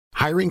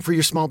Hiring for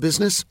your small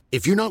business?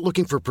 If you're not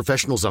looking for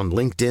professionals on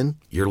LinkedIn,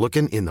 you're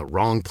looking in the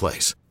wrong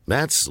place.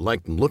 That's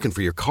like looking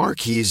for your car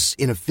keys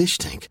in a fish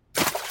tank.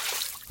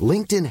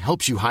 LinkedIn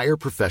helps you hire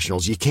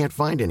professionals you can't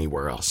find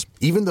anywhere else,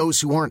 even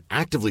those who aren't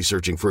actively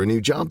searching for a new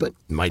job but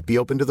might be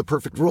open to the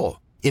perfect role.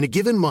 In a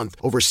given month,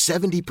 over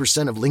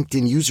 70% of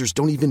LinkedIn users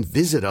don't even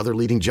visit other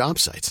leading job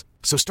sites.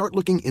 So start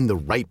looking in the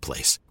right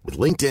place. With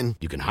LinkedIn,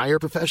 you can hire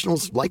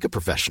professionals like a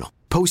professional.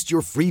 Post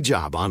your free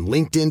job on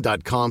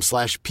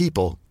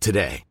linkedin.com/people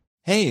today.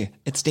 Hey,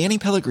 it's Danny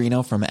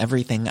Pellegrino from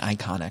Everything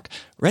Iconic.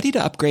 Ready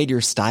to upgrade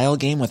your style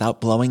game without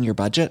blowing your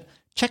budget?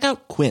 Check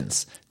out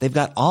Quince. They've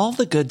got all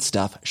the good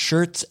stuff,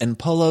 shirts and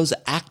polos,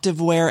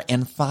 activewear,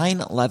 and fine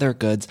leather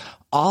goods,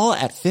 all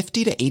at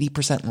 50 to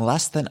 80%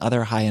 less than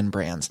other high-end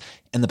brands.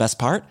 And the best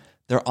part?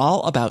 They're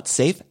all about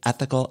safe,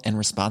 ethical, and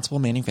responsible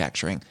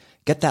manufacturing.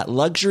 Get that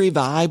luxury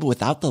vibe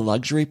without the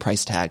luxury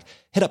price tag.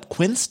 Hit up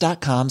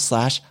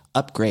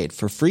quince.com/upgrade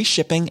for free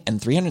shipping and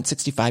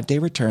 365-day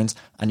returns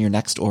on your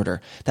next order.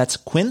 That's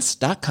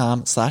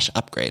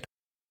quince.com/upgrade.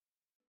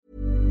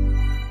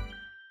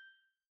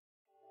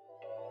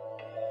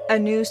 A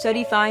new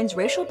study finds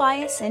racial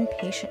bias in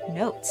patient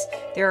notes.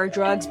 There are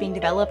drugs being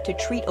developed to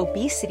treat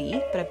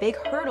obesity, but a big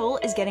hurdle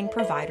is getting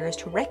providers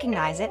to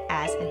recognize it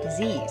as a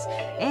disease.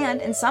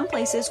 And in some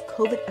places,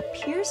 COVID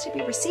appears to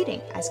be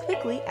receding as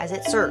quickly as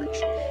it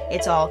surged.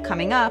 It's all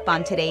coming up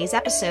on today's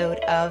episode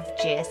of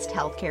GIST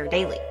Healthcare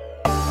Daily.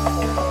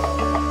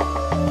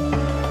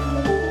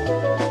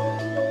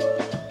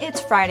 It's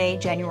Friday,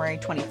 January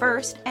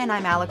 21st, and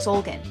I'm Alex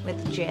Olgin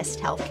with GIST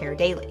Healthcare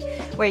Daily,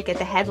 where you get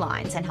the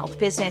headlines and health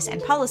business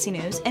and policy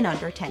news in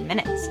under 10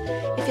 minutes.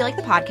 If you like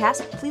the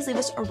podcast, please leave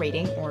us a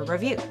rating or a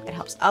review. It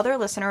helps other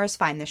listeners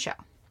find the show.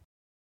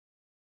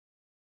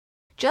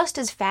 Just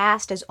as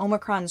fast as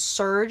Omicron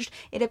surged,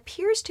 it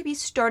appears to be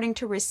starting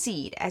to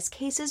recede as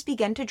cases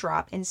begin to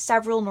drop in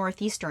several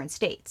northeastern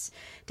states.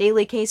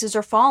 Daily cases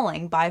are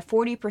falling by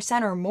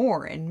 40% or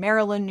more in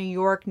Maryland, New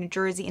York, New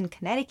Jersey, and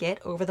Connecticut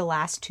over the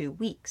last 2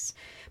 weeks.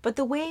 But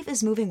the wave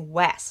is moving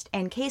west,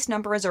 and case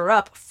numbers are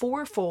up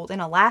fourfold in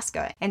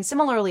Alaska and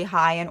similarly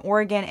high in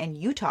Oregon and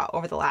Utah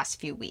over the last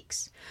few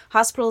weeks.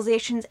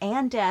 Hospitalizations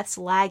and deaths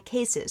lag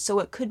cases, so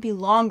it could be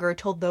longer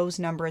till those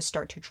numbers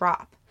start to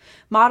drop.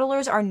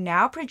 Modelers are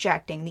now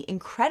projecting the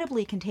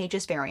incredibly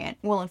contagious variant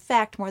will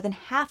infect more than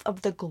half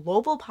of the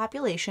global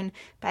population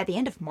by the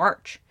end of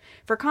March.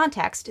 For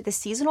context, the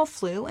seasonal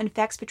flu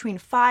infects between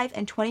 5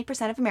 and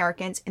 20% of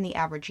Americans in the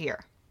average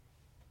year.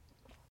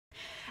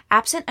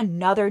 Absent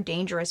another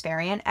dangerous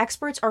variant,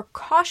 experts are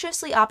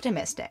cautiously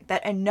optimistic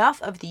that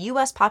enough of the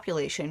U.S.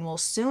 population will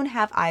soon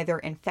have either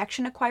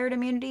infection-acquired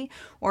immunity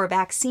or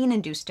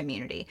vaccine-induced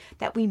immunity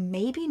that we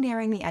may be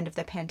nearing the end of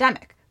the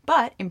pandemic.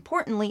 But,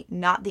 importantly,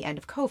 not the end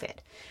of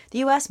COVID. The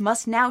U.S.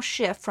 must now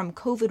shift from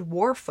COVID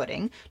war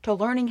footing to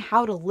learning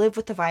how to live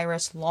with the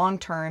virus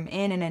long-term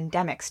in an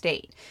endemic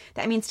state.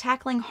 That means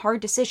tackling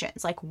hard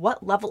decisions like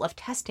what level of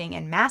testing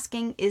and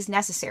masking is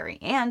necessary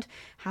and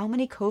how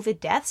many COVID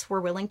deaths we're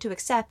willing to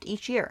accept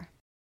each year.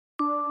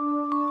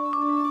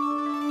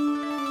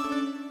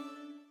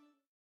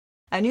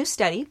 A new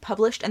study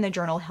published in the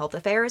journal Health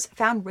Affairs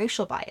found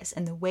racial bias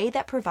in the way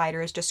that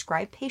providers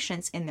describe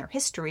patients in their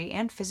history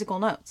and physical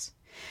notes.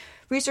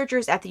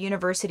 Researchers at the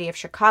University of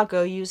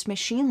Chicago used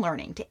machine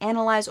learning to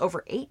analyze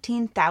over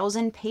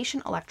 18,000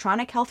 patient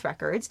electronic health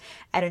records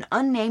at an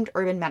unnamed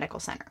urban medical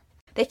center.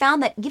 They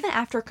found that even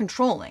after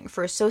controlling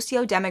for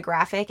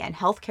socio-demographic and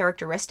health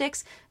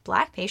characteristics,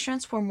 Black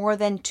patients were more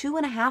than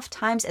 2.5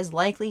 times as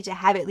likely to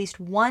have at least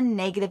one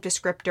negative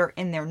descriptor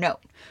in their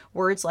note,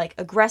 words like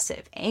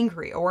aggressive,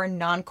 angry, or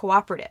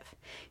non-cooperative.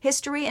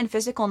 History and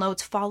physical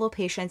notes follow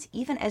patients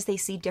even as they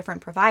see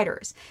different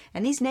providers,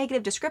 and these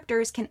negative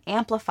descriptors can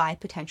amplify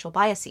potential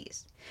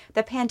biases.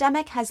 The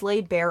pandemic has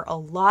laid bare a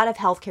lot of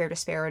healthcare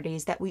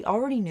disparities that we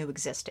already knew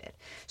existed.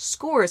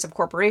 Scores of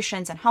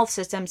corporations and health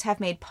systems have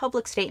made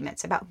public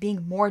statements about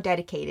being more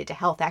dedicated to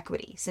health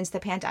equity since the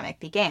pandemic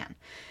began.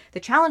 The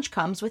challenge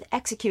comes with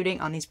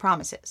executing on these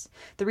promises.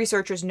 The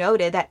researchers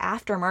noted that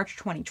after March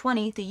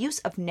 2020, the use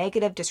of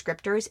negative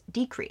descriptors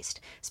decreased,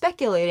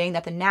 speculating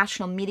that the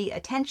national media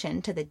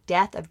attention to the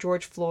death of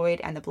George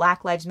Floyd and the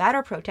Black Lives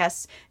Matter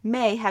protests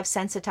may have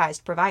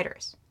sensitized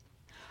providers.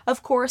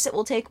 Of course, it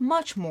will take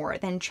much more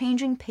than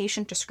changing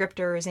patient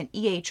descriptors and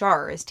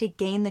EHRs to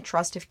gain the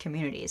trust of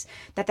communities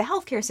that the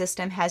healthcare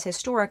system has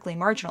historically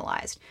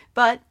marginalized,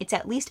 but it's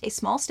at least a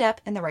small step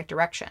in the right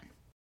direction.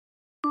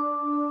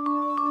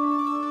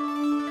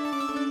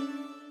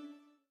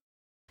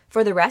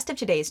 For the rest of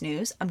today's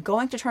news, I'm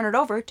going to turn it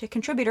over to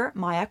contributor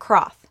Maya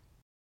Croth.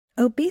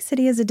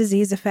 Obesity is a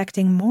disease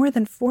affecting more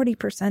than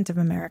 40% of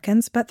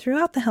Americans, but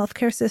throughout the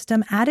healthcare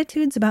system,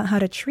 attitudes about how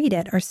to treat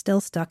it are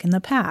still stuck in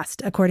the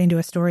past, according to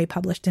a story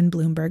published in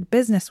Bloomberg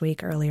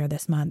Businessweek earlier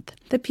this month.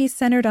 The piece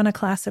centered on a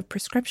class of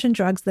prescription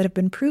drugs that have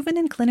been proven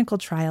in clinical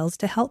trials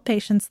to help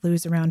patients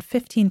lose around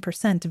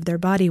 15% of their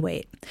body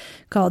weight.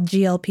 Called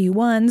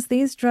GLP-1s,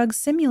 these drugs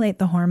simulate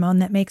the hormone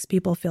that makes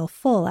people feel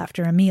full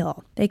after a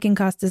meal. They can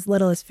cost as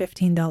little as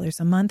 $15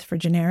 a month for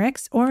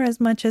generics or as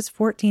much as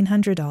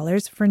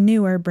 $1,400 for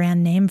newer brand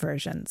name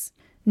versions.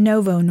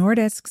 Novo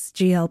Nordisk's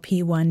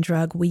GLP-1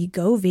 drug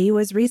Wegovy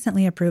was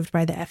recently approved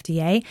by the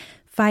FDA.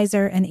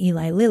 Pfizer and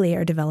Eli Lilly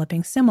are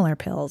developing similar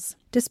pills.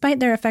 Despite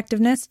their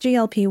effectiveness,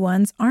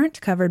 GLP-1s aren't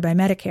covered by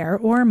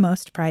Medicare or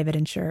most private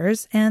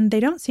insurers, and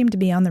they don't seem to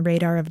be on the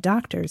radar of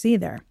doctors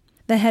either.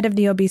 The head of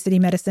the Obesity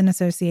Medicine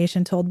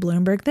Association told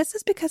Bloomberg this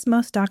is because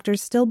most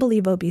doctors still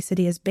believe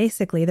obesity is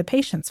basically the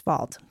patient's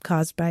fault,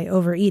 caused by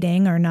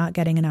overeating or not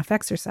getting enough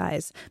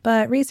exercise.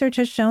 But research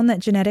has shown that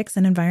genetics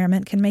and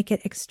environment can make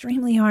it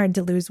extremely hard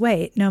to lose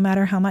weight, no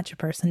matter how much a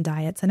person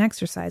diets and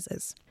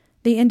exercises.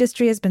 The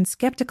industry has been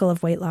skeptical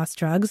of weight loss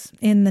drugs.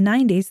 In the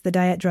 90s, the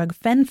diet drug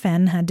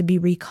Fen-Phen had to be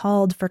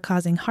recalled for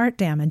causing heart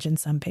damage in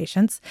some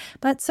patients,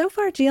 but so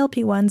far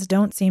GLP-1s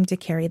don't seem to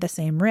carry the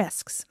same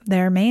risks.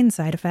 Their main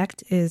side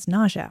effect is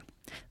nausea.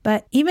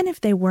 But even if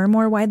they were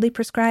more widely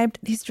prescribed,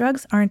 these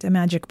drugs aren't a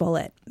magic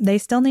bullet. They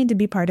still need to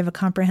be part of a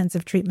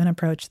comprehensive treatment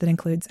approach that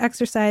includes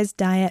exercise,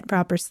 diet,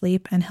 proper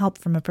sleep, and help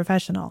from a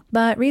professional.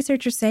 But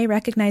researchers say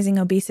recognizing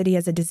obesity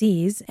as a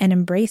disease and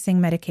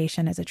embracing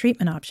medication as a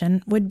treatment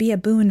option would be a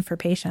boon for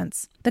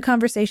patients. The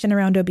conversation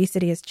around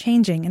obesity is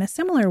changing in a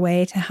similar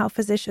way to how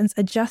physicians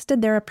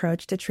adjusted their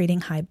approach to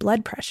treating high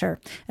blood pressure,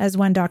 as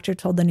one doctor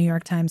told the New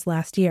York Times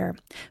last year.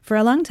 For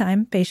a long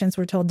time, patients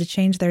were told to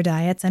change their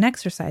diets and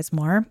exercise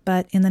more,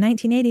 but in the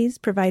 1980s,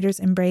 providers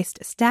embraced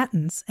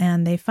statins,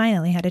 and they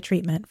finally had a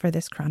treatment for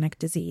this chronic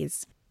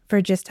disease.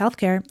 For Gist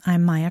Healthcare,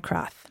 I'm Maya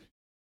Croth.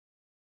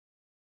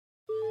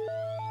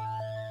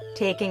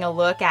 Taking a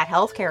look at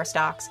healthcare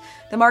stocks,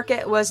 the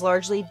market was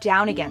largely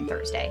down again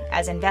Thursday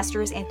as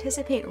investors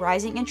anticipate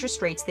rising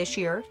interest rates this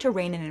year to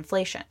rein in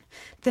inflation.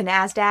 The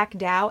Nasdaq,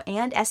 Dow,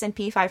 and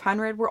S&P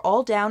 500 were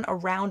all down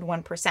around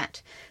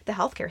 1%. The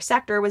healthcare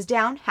sector was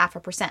down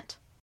 0.5%.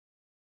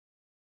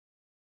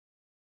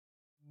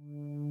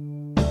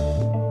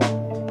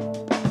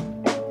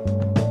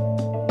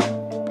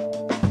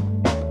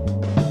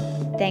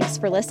 Thanks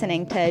for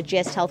listening to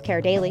Gist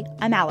Healthcare Daily.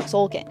 I'm Alex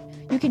Olkin.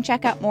 You can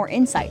check out more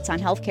insights on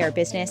healthcare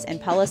business and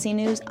policy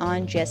news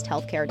on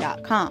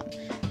gisthealthcare.com.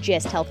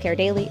 Gist Healthcare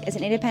Daily is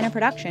an independent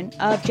production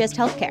of Gist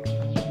Healthcare.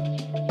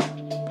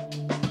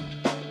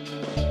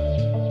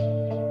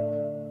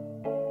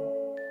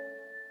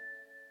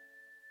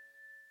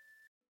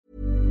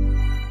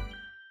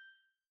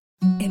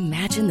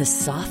 Imagine the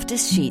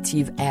softest sheets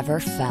you've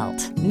ever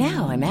felt.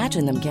 Now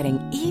imagine them getting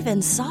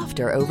even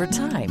softer over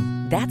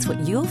time. That's what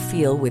you'll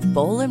feel with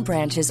Boll &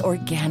 Branch's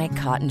organic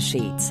cotton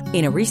sheets.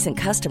 In a recent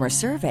customer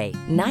survey,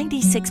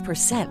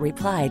 96%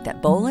 replied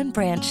that Boll &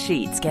 Branch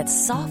sheets get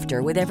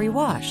softer with every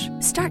wash.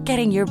 Start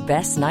getting your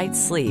best night's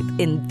sleep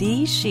in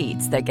these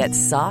sheets that get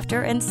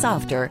softer and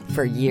softer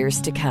for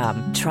years to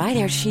come. Try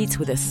their sheets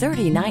with a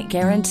 30-night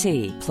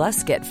guarantee.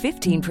 Plus, get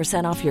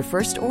 15% off your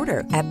first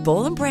order at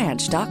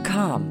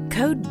bollandbranch.com.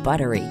 Code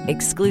BUTTERY.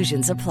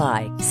 Exclusions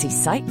apply. See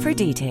site for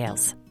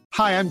details.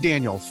 Hi, I'm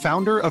Daniel,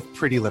 founder of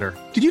Pretty Litter.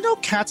 Did you know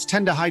cats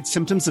tend to hide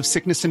symptoms of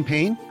sickness and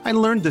pain? I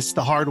learned this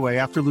the hard way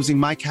after losing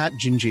my cat,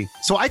 Gingy.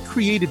 So I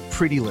created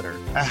Pretty Litter,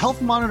 a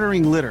health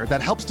monitoring litter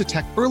that helps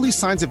detect early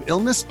signs of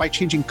illness by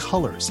changing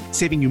colors,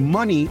 saving you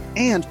money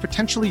and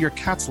potentially your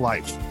cat's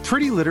life.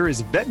 Pretty Litter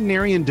is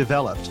veterinarian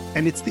developed,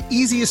 and it's the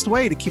easiest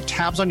way to keep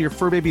tabs on your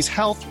fur baby's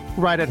health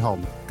right at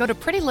home. Go to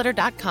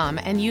prettylitter.com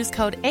and use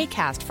code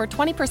ACAST for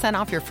 20%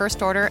 off your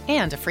first order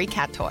and a free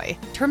cat toy.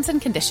 Terms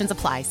and conditions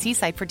apply. See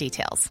site for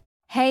details.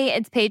 Hey,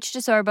 it's Paige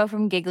DeSorbo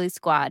from Giggly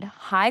Squad.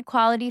 High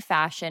quality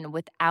fashion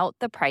without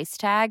the price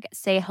tag.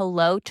 Say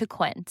hello to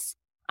Quince.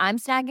 I'm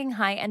snagging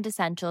high-end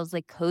essentials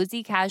like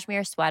cozy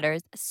cashmere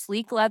sweaters,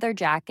 sleek leather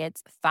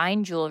jackets,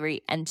 fine jewelry,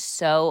 and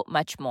so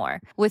much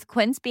more. With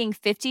Quince being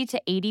 50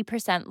 to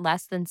 80%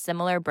 less than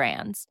similar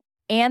brands.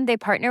 And they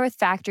partner with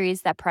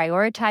factories that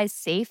prioritize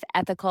safe,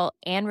 ethical,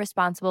 and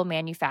responsible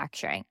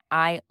manufacturing.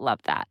 I love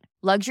that.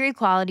 Luxury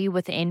quality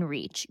within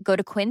reach. Go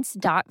to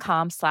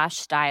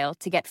quince.com/style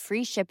to get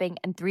free shipping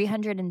and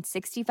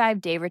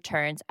 365-day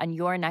returns on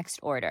your next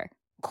order.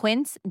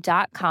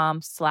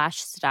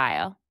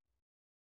 Quince.com/style.